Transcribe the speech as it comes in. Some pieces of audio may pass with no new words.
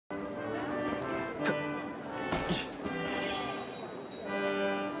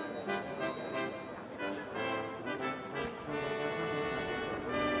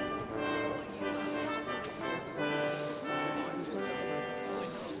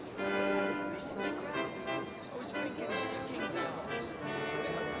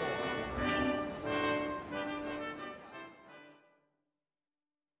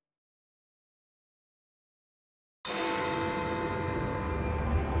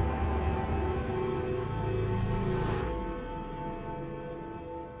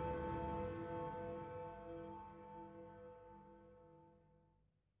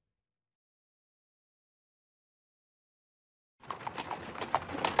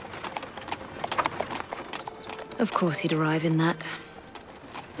Of course he'd arrive in that.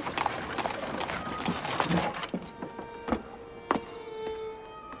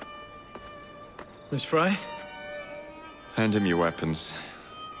 Miss Frye? Hand him your weapons.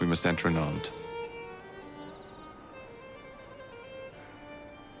 We must enter unarmed.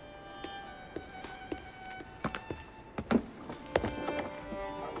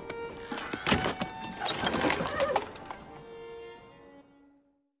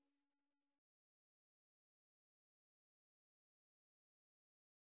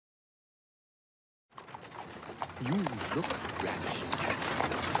 You look ravishing,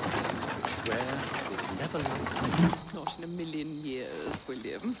 Catherine. I swear we'll never love. Not in a million years,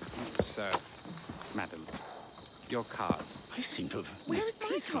 William. Sir, madam, your cards. I seem to have Where is my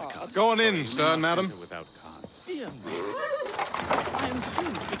misplaced my card? cards. Go on Sorry, in, you sir, may not madam. enter without cards. Dear me. I am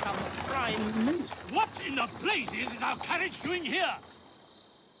soon to become Prime Minister. What in the blazes is our carriage doing here?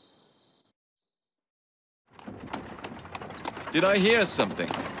 Did I hear something?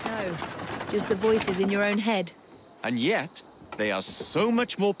 No, just the voices in your own head. And yet, they are so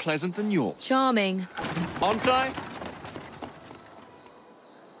much more pleasant than yours. Charming. Aren't I?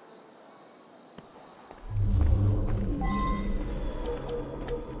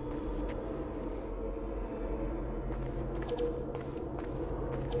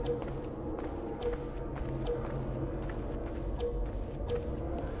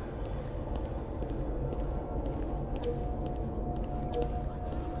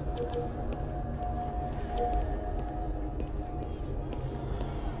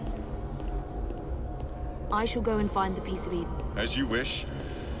 I shall go and find the Piece of Eden. As you wish.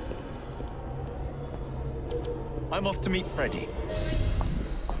 I'm off to meet Freddy.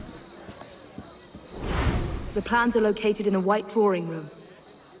 The plans are located in the White Drawing Room,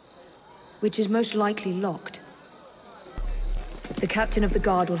 which is most likely locked. The captain of the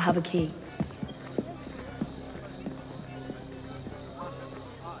guard will have a key.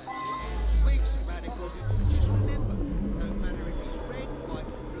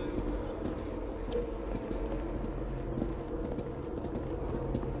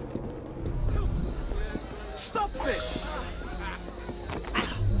 Stop this!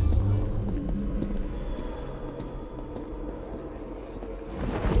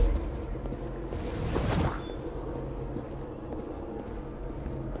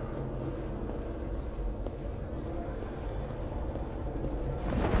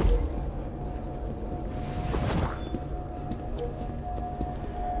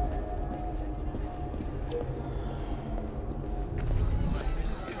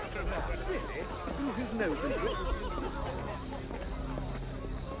 Blew his nose into it.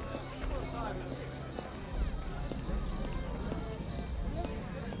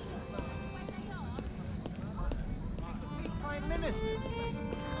 Prime Minister.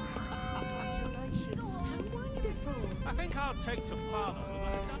 Congratulations. Wonderful. I think I'll take to father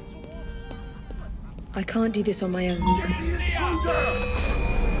when I'm done to water. I can't do this on my own.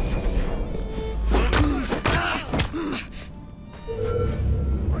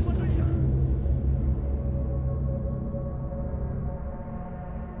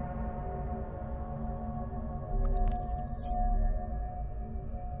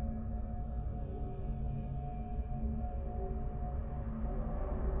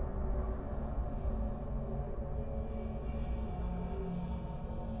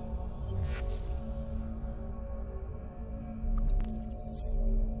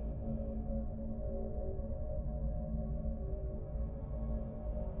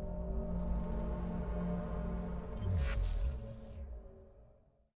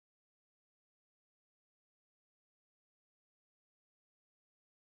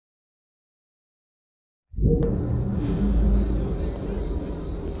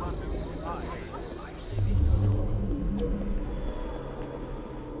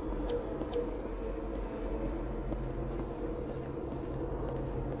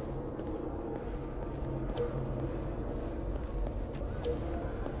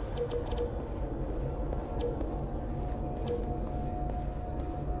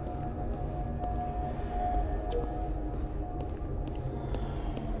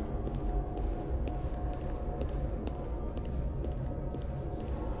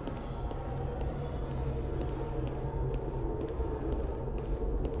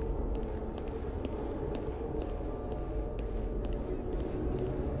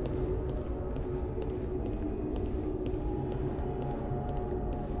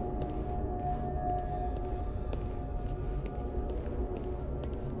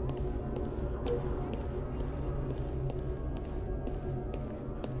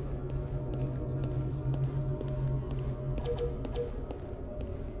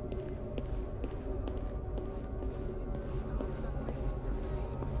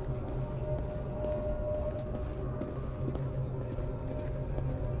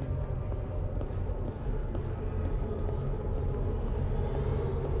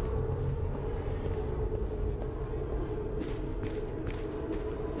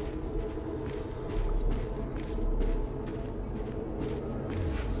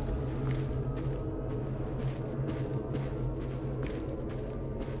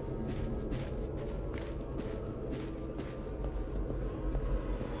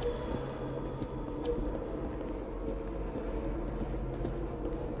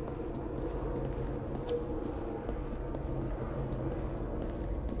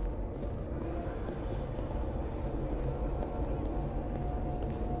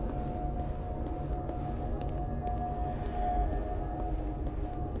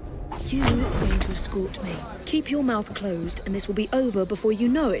 You are going to escort me. Keep your mouth closed, and this will be over before you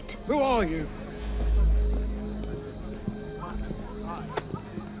know it. Who are you?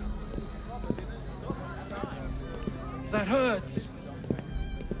 That hurts.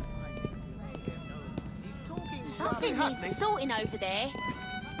 Something needs sorting over there.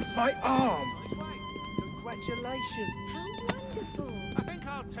 My arm. Congratulations. How wonderful. I think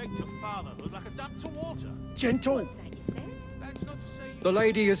I'll take to fatherhood like a duck to water. Gentle. What's that you said? That's not to say you... The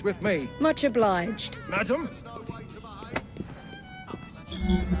lady is with me. Much obliged. Madam?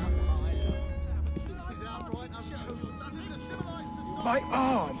 My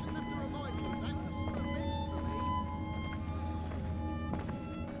arm.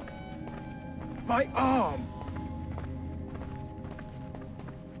 My arm.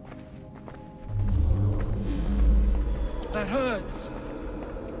 That hurts.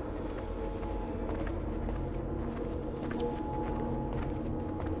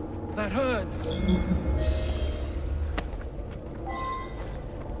 That hurts.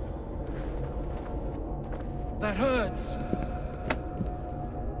 That hurts.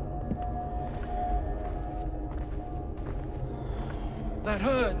 That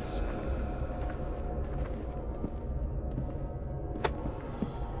hurts.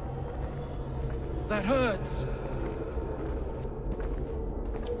 That hurts.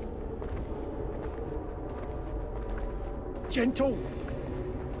 Gentle.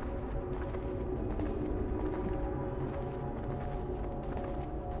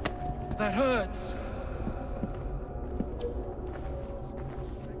 That hurts.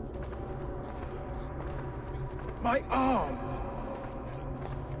 My arm.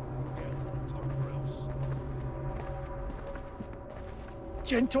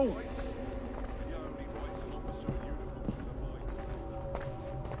 Gentle.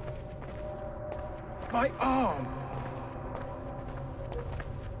 My arm.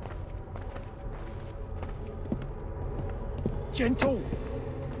 Gentle.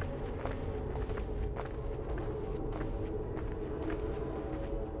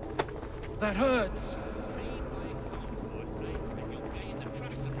 That hurts.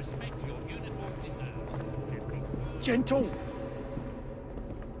 Gentle.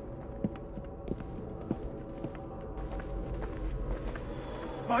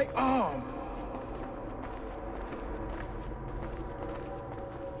 My arm.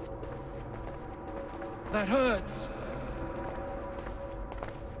 That hurts.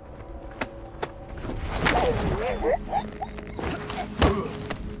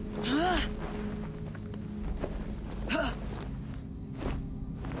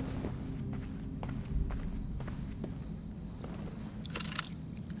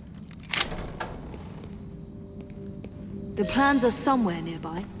 The plans are somewhere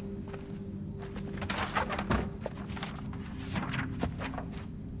nearby.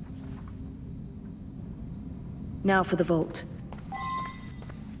 Now for the vault.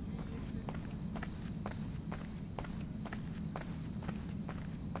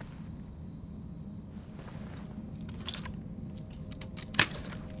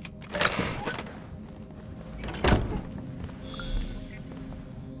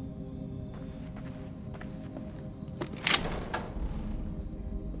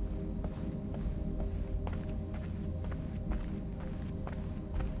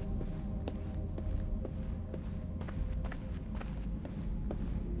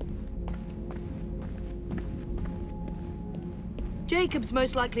 Jacob's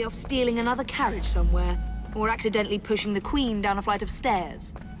most likely off stealing another carriage somewhere, or accidentally pushing the Queen down a flight of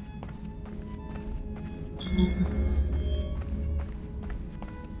stairs.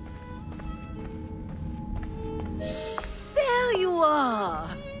 There you are!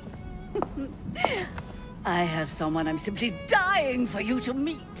 I have someone I'm simply dying for you to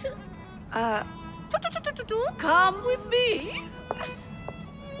meet. Come with me.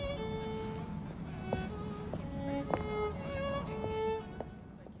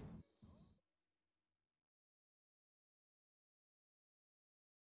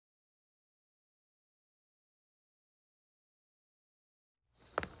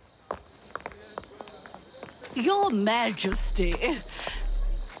 Your Majesty,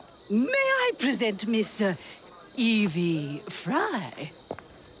 may I present Miss Evie Frye?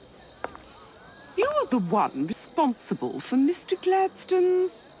 You're the one responsible for Mr.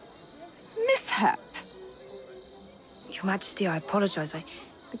 Gladstone's mishap. Your Majesty, I apologize.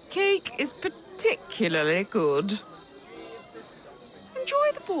 The cake is particularly good.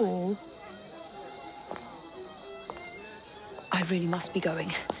 Enjoy the ball. I really must be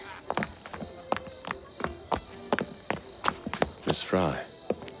going. Miss Frye,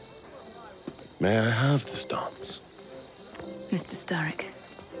 may I have this dance? Mr. Starrick,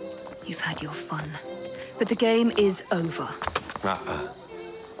 You've had your fun. But the game is over.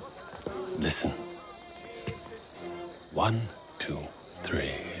 Listen. 1, 2, 3.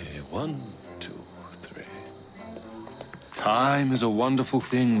 1, 2, 3. Time is a wonderful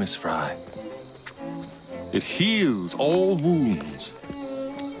thing, Miss Frye. It heals all wounds.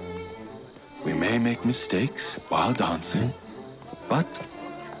 We may make mistakes while dancing, but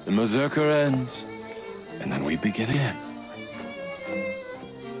the mazurka ends, and then we begin again.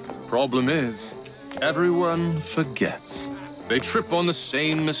 Problem is, everyone forgets. They trip on the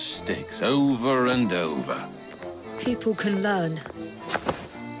same mistakes over and over. People can learn.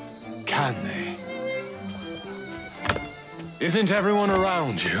 Can they? Isn't everyone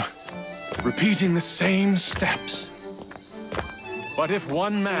around you repeating the same steps? But if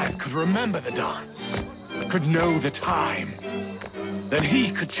one man could remember the dance, could know the time, then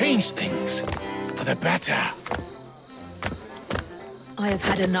he could change things for the better. I have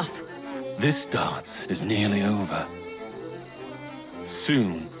had enough. This dance is nearly over.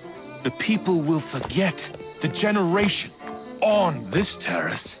 Soon, the people will forget the generation on this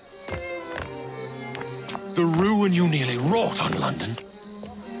terrace. The ruin you nearly wrought on London.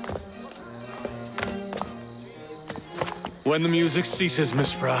 When the music ceases,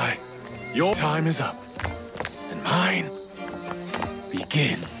 Miss Frye, your time is up, and mine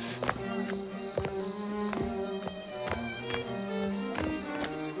begins.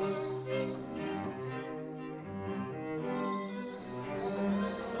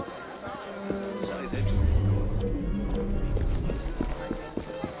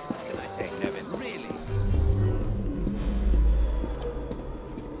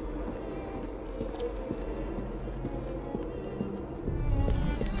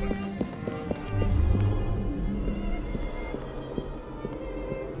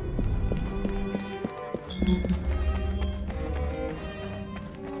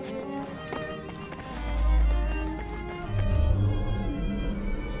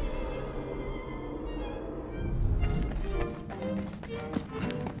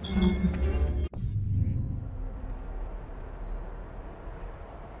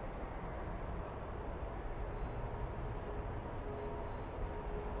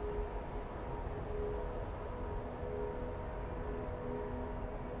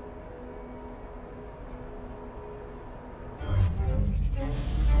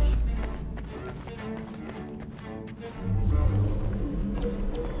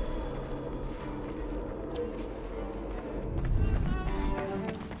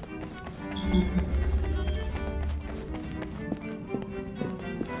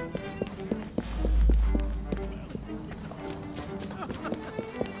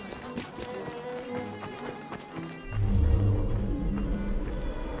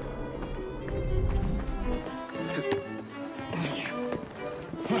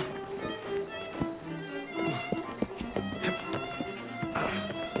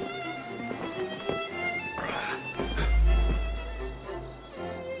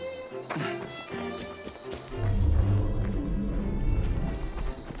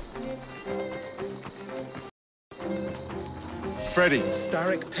 Freddy.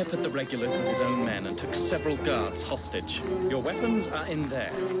 Starrick peppered the regulars with his own men and took several guards hostage. Your weapons are in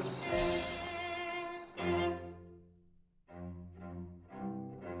there.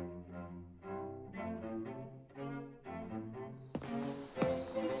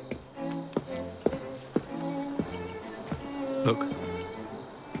 Look.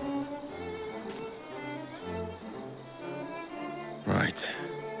 Right.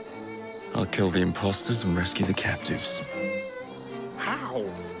 I'll kill the imposters and rescue the captives. How?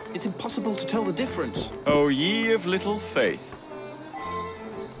 It's impossible to tell the difference. O ye of little faith.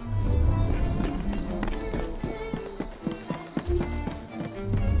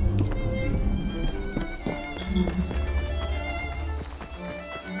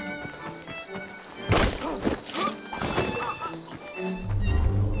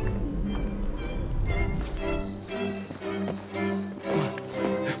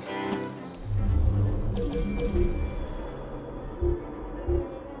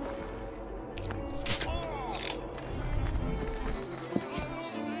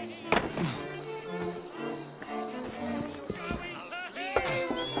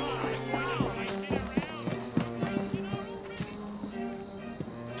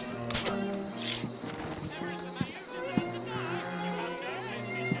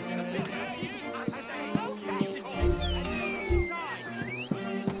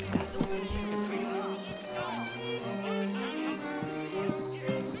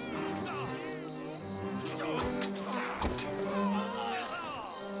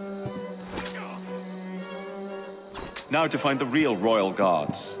 Now to find the real royal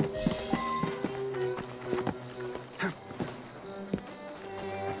guards.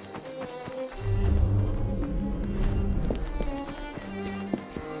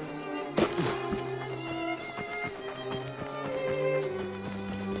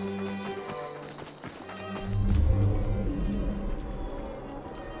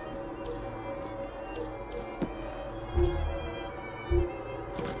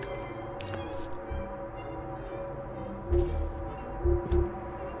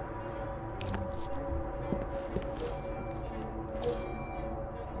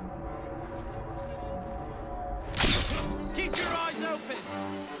 Keep your eyes open!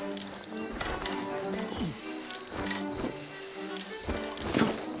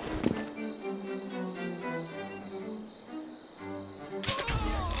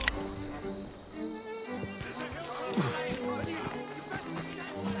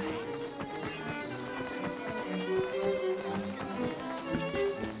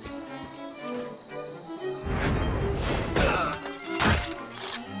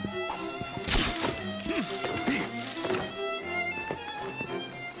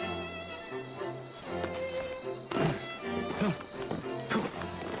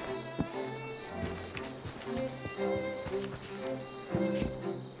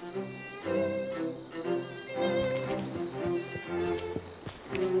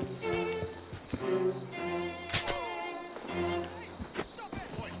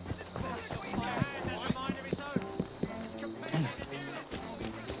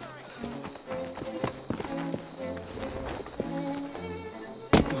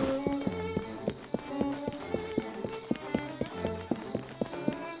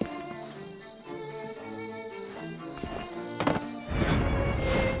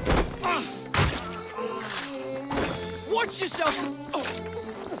 Watch yourself! Oh.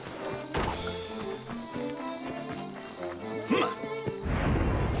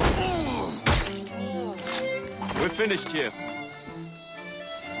 We're finished here.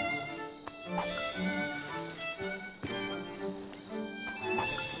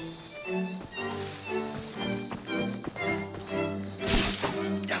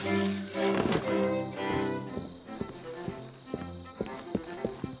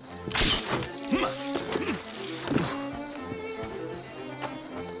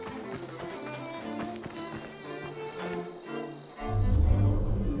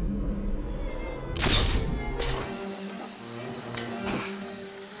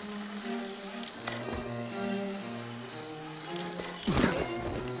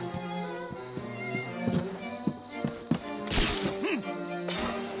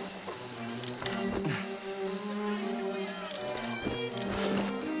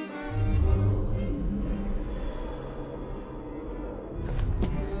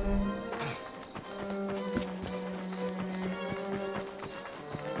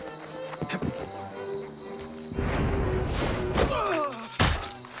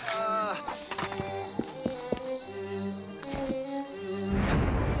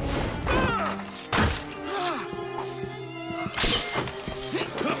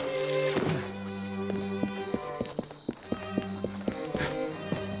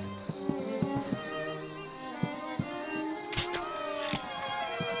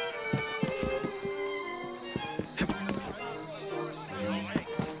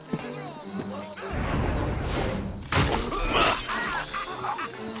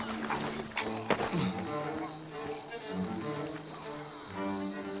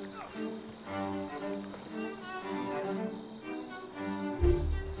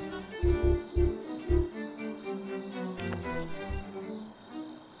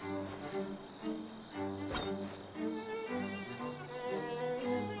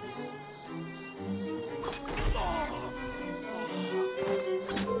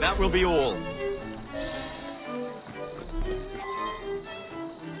 That will be all.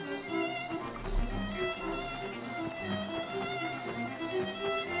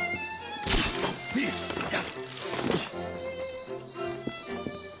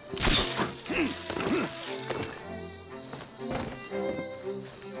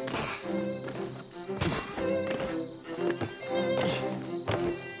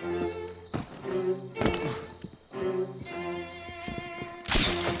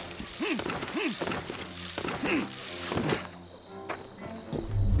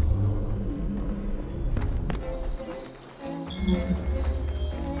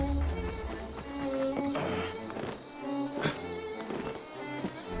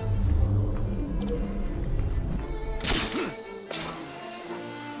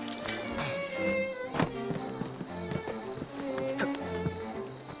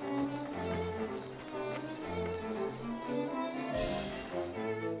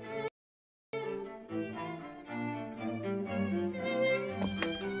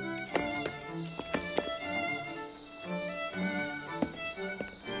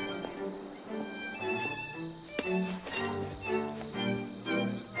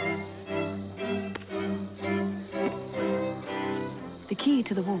 The key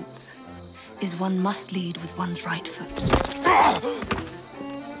to the waltz is one must lead with one's right foot.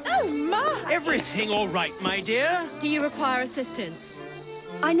 Oh, my! Everything all right, my dear? Do you require assistance?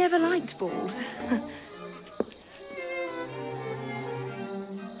 I never liked balls.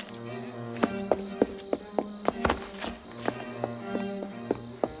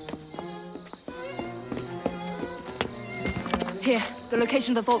 Here, the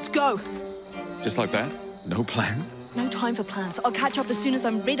location of the vault. Go! Just like that? No plan? No time for plans. I'll catch up as soon as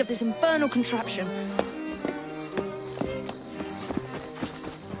I'm rid of this infernal contraption.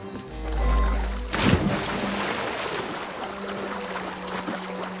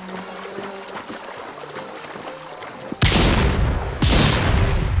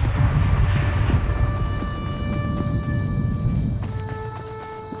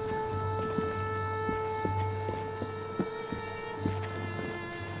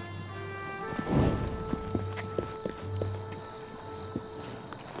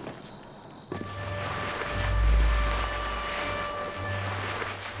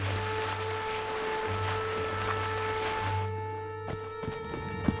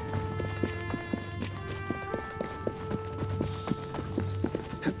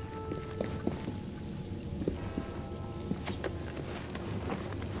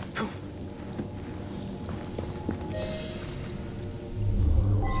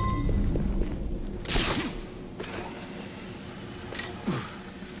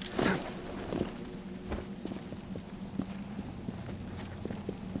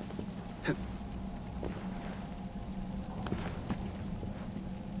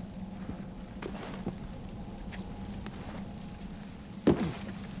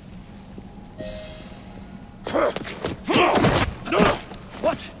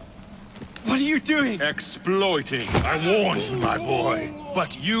 Doing? Exploiting. I warned you, my boy.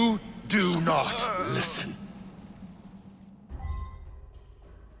 But you do not listen.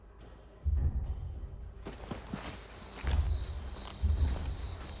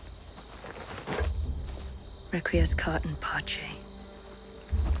 Requiescat in pace.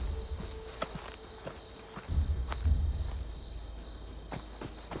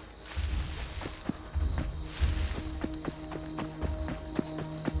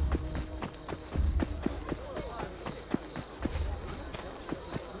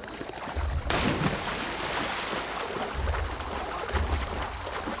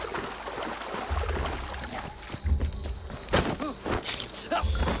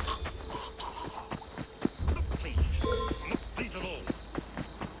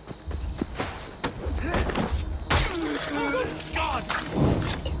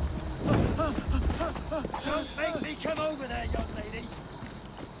 Don't make me come over there, young lady.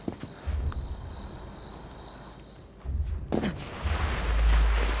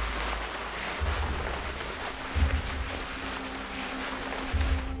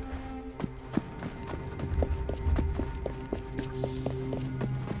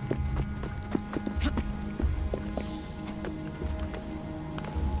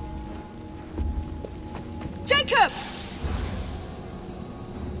 Jacob!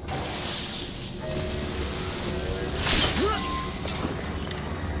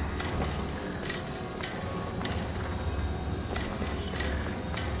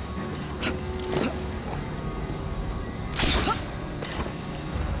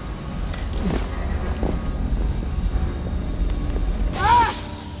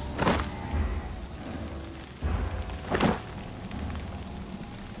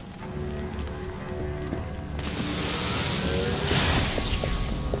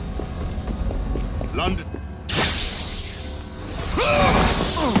 London.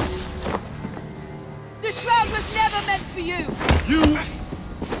 The shroud was never meant for you! You...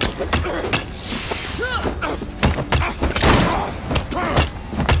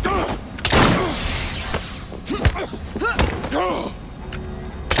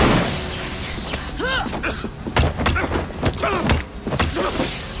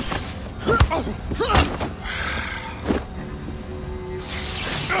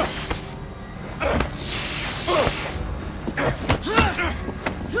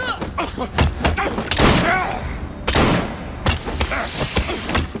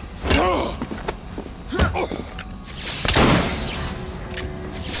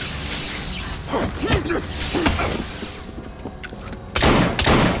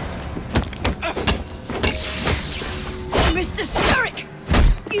 Mr. Sturrock!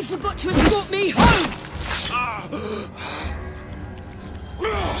 You forgot to escort me home!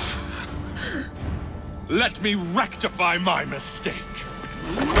 Let me rectify my mistake.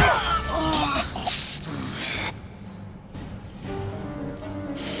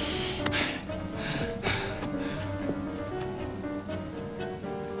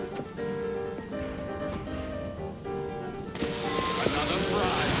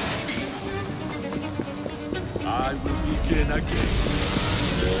 I will begin again.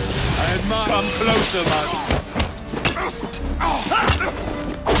 I admire. Come closer, man.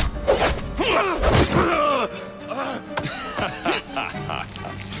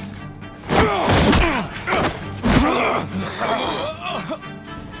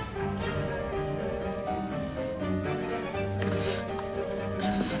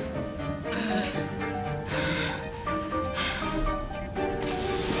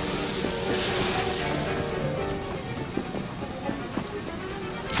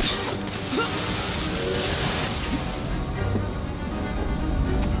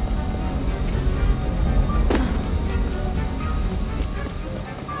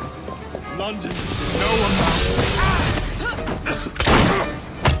 London, no amount.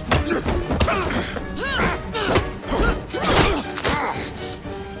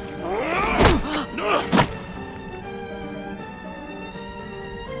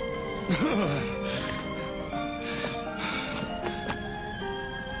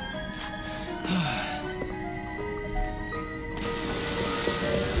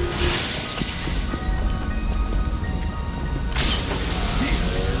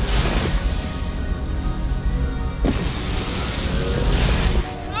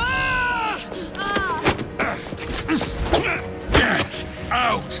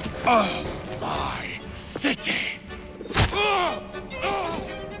 Of my city!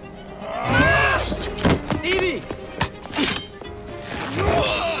 Evie!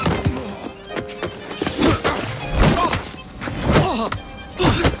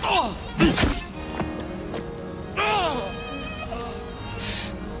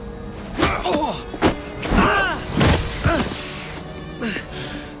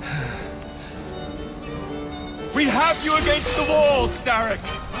 We have you against the wall, Starrick!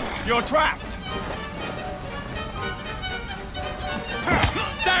 You're trapped!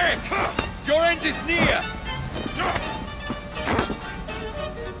 Starrick! Your end is near!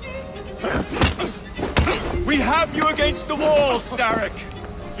 We have you against the wall, Starrick!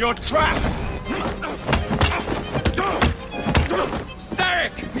 You're trapped!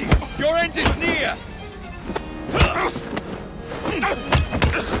 Starrick! Your end is near!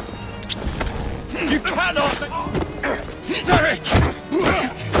 You cannot... Starrick!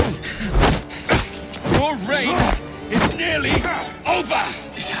 Your reign is nearly over!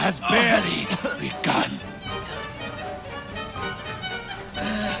 It has barely begun.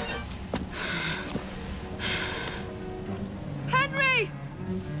 Henry!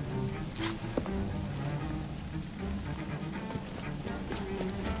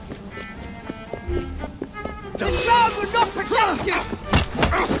 The crowd will not protect you!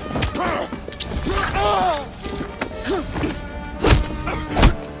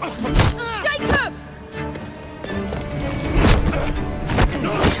 Jacob!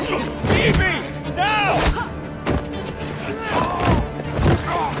 Evie! Now!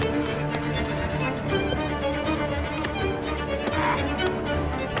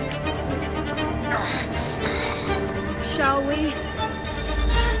 Shall we?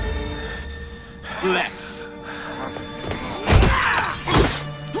 Let's.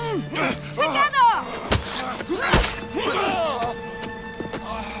 Together!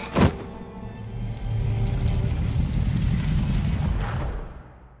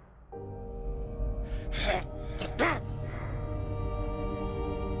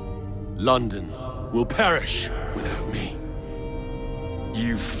 London will perish without me.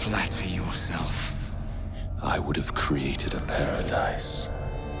 You flatter yourself. I would have created a paradise.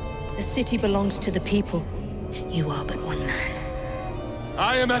 The city belongs to the people. You are but one man.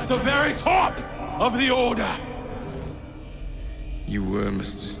 I am at the very top of the order! You were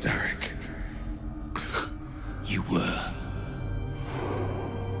Mr. Starrick. You were.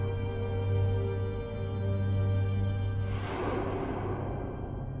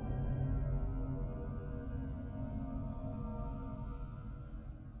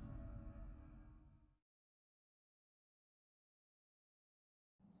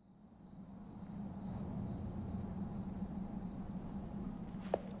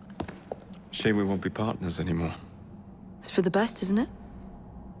 Shame we won't be partners anymore. It's for the best, isn't it?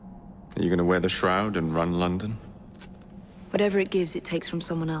 Are you gonna wear the shroud and run London? Whatever it gives, it takes from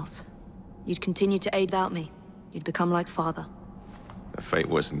someone else. You'd continue to aid without me. You'd become like father. A fate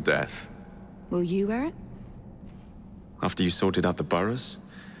worse than death. Will you wear it? After you sorted out the boroughs,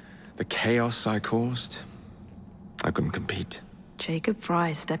 the chaos I caused, I couldn't compete. Jacob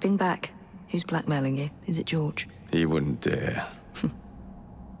Frye stepping back. Who's blackmailing you? Is it George? He wouldn't dare.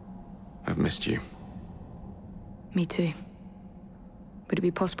 I've missed you. Me too. Would it be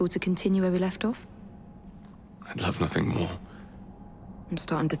possible to continue where we left off? I'd love nothing more. I'm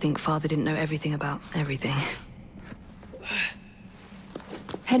starting to think Father didn't know everything about everything.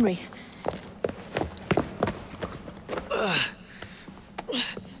 Henry.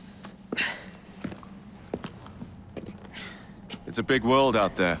 It's a big world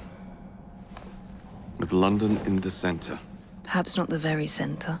out there. With London in the center. Perhaps not the very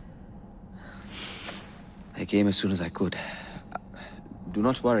center. I came as soon as I could. Do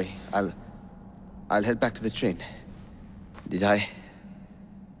not worry. I'll head back to the train. Did I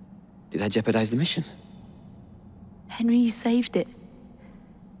jeopardize the mission? Henry, you saved it.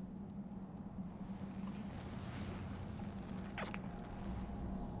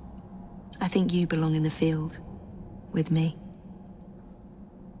 I think you belong in the field. With me.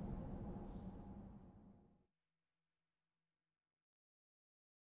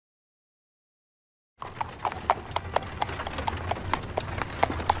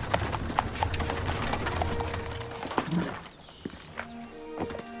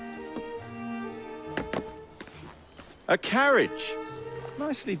 A carriage.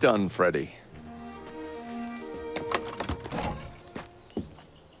 Nicely done, Freddy.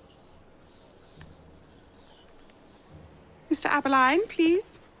 Mr. Aberline,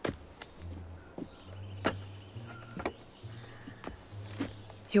 please.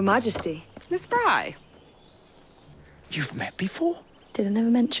 Your Majesty. Miss Frye. You've met before? Did I never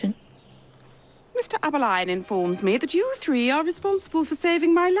mention? Mr. Aberline informs me that you three are responsible for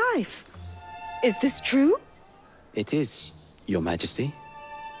saving my life. Is this true? It is, Your Majesty.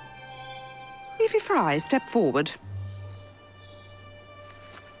 Evie Frye, step forward.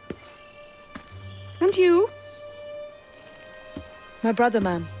 And you? My brother,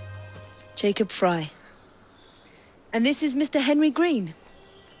 ma'am. Jacob Frye. And this is Mr. Henry Green.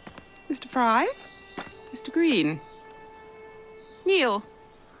 Mr. Frye? Mr. Green? Kneel.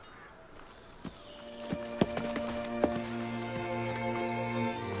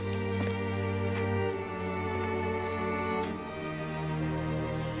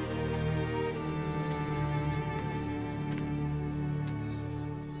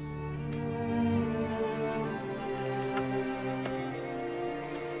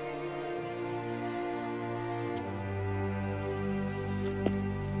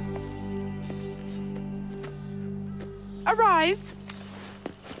 Arise.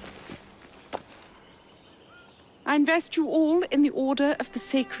 I invest you all in the Order of the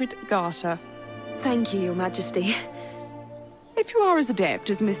Sacred Garter. Thank you, Your Majesty. If you are as adept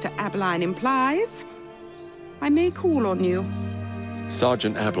as Mr. Aberline implies, I may call on you.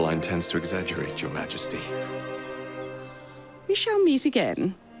 Sergeant Aberline tends to exaggerate, Your Majesty. We shall meet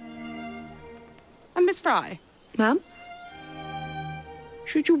again. And Miss Frye? Ma'am?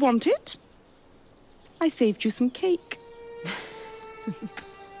 Should you want it, I saved you some cake.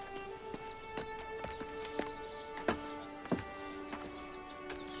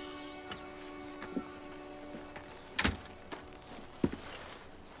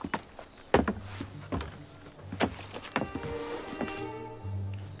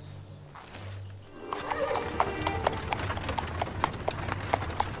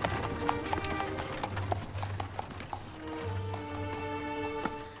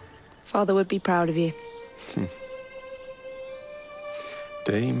 Father would be proud of you.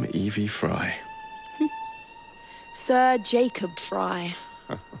 Dame Evie Frye. Sir Jacob Frye.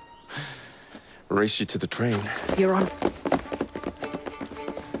 Race you to the train. You're on.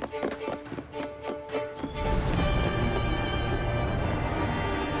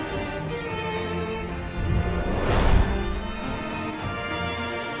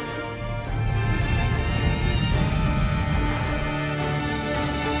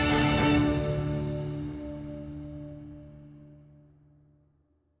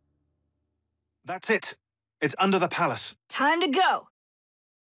 That's it. It's under the palace. Time to go.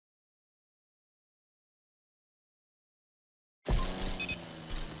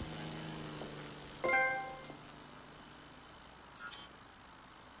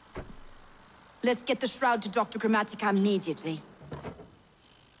 Let's get the shroud to Dr. Grammatica immediately.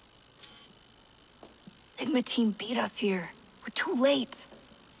 Sigma team beat us here. We're too late.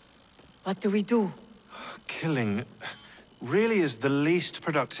 What do we do? Killing really is the least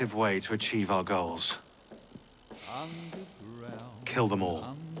productive way to achieve our goals. Kill them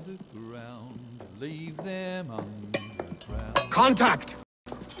all. Leave them underground. Contact!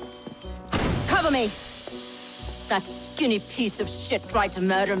 Cover me! That skinny piece of shit tried to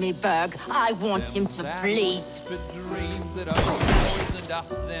murder me, Berg. I want him to bleed. Dreams that poisoned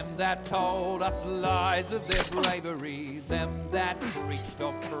us, them that told us lies of their bravery, them that preached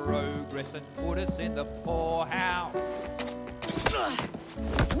of progress and put us in the poorhouse.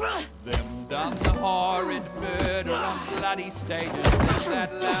 Them done the horrid murder on bloody stages, them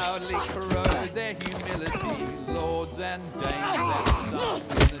that loudly corrode their humility, lords and dames that sung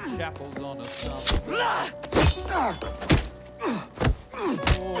in the chapels on a summer.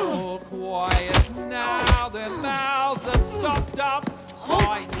 All quiet now, their mouths are stopped up.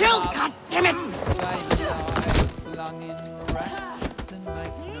 Hold still, goddammit! They lie flung in racks and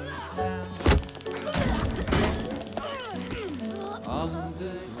make no sound.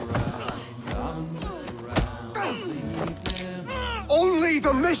 Only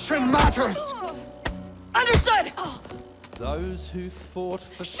the mission matters! Understood! Those who fought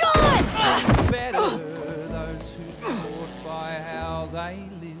for Sean! better, those who taught by how they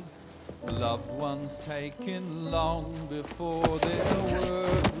live, loved ones taken long before their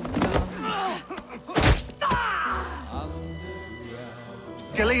work was done.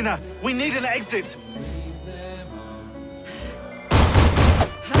 Underground. Galena, we need an exit!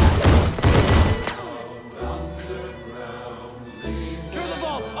 Kill the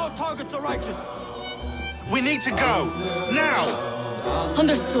vault! Our targets are righteous! We need to go! Now!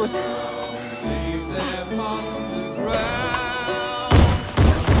 Understood. Leave them underground.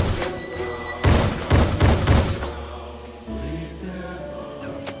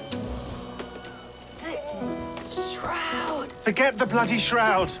 Shroud. Forget the bloody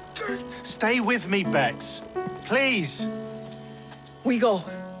shroud. Stay with me, Bex. Please. We go.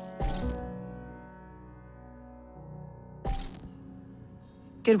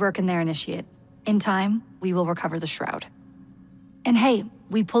 Good work in there, Initiate. In time, we will recover the shroud. And hey,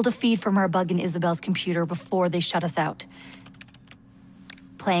 we pulled a feed from our bug in Isabel's computer before they shut us out.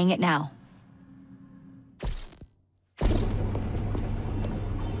 Playing it now.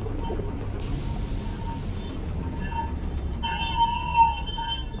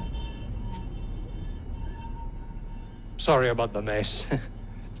 Sorry about the mess.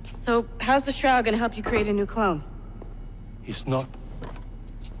 So, how's the shroud gonna help you create a new clone? It's not.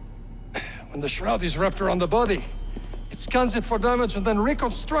 When the shroud is wrapped around the body, it scans it for damage and then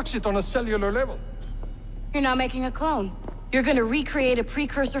reconstructs it on a cellular level. You're not making a clone. You're gonna recreate a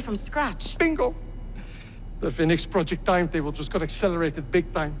precursor from scratch. Bingo! The Phoenix Project timetable just got accelerated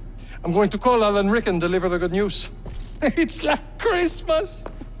big time. I'm going to call Alan Rick and deliver the good news. It's like Christmas!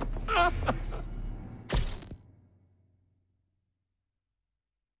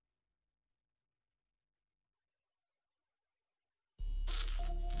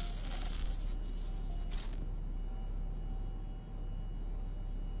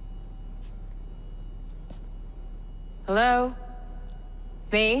 Hello?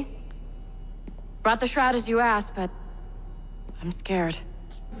 It's me? Brought the shroud as you asked, but I'm scared.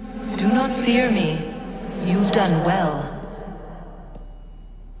 Do not fear me. You've done well.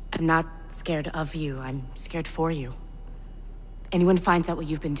 I'm not scared of you. I'm scared for you. Anyone finds out what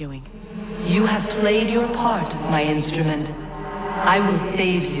you've been doing. You have played your part, my instrument. I will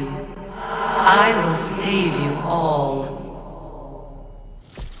save you. I will save you all.